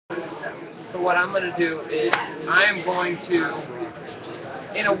So what I'm going to do is I am going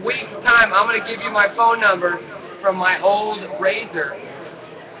to, in a week's time, I'm going to give you my phone number from my old Razor,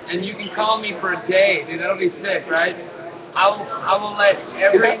 and you can call me for a day, dude. That'll be sick, right? I will let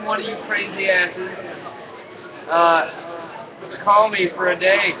every one of you crazy asses call me for a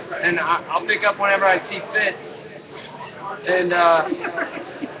day, and I'll pick up whenever I see fit. And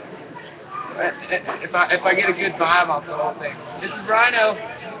if I get a good vibe off the whole thing. This is Rhino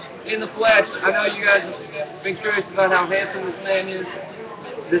in the flesh. I know you guys have been curious about how handsome this man is.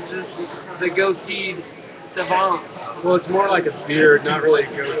 This is the goateed savant. Well, it's more like a beard, not really a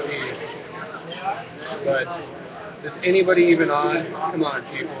goatee. But is anybody even on? Come on,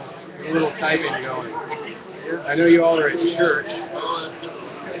 people. A little typing going. I know you all are at church.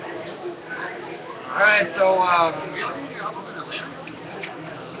 Alright, so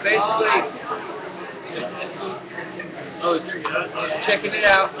basically checking it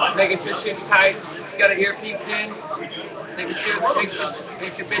out, making sure shit's tight. Got an earpiece in, making sure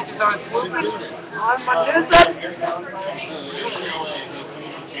make your bitches aren't swooping on my Tyson.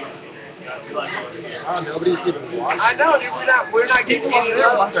 Oh, nobody's even watching. I know, dude, we're not getting any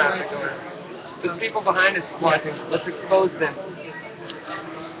nervous traffic. There's people behind us watching. Let's expose them.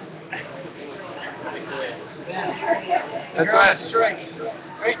 That's right.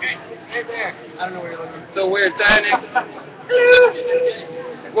 Right there. I don't know where you're looking. So weird. Hello.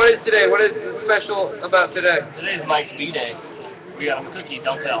 What is today? What is special about today? Today's Mike's B-Day. We got him a cookie,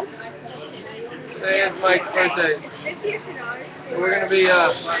 don't tell. Today is Mike's birthday. We're going to be,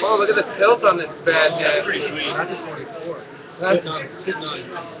 oh, look at the tilt on this bad guy. That's pretty sweet. That's just 24. That's Sitting on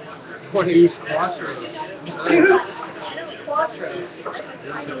 20 Quattro.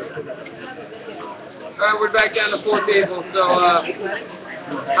 Alright, we're back down to 4 people, so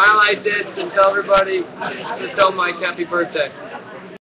highlight this and tell everybody to tell Mike happy birthday.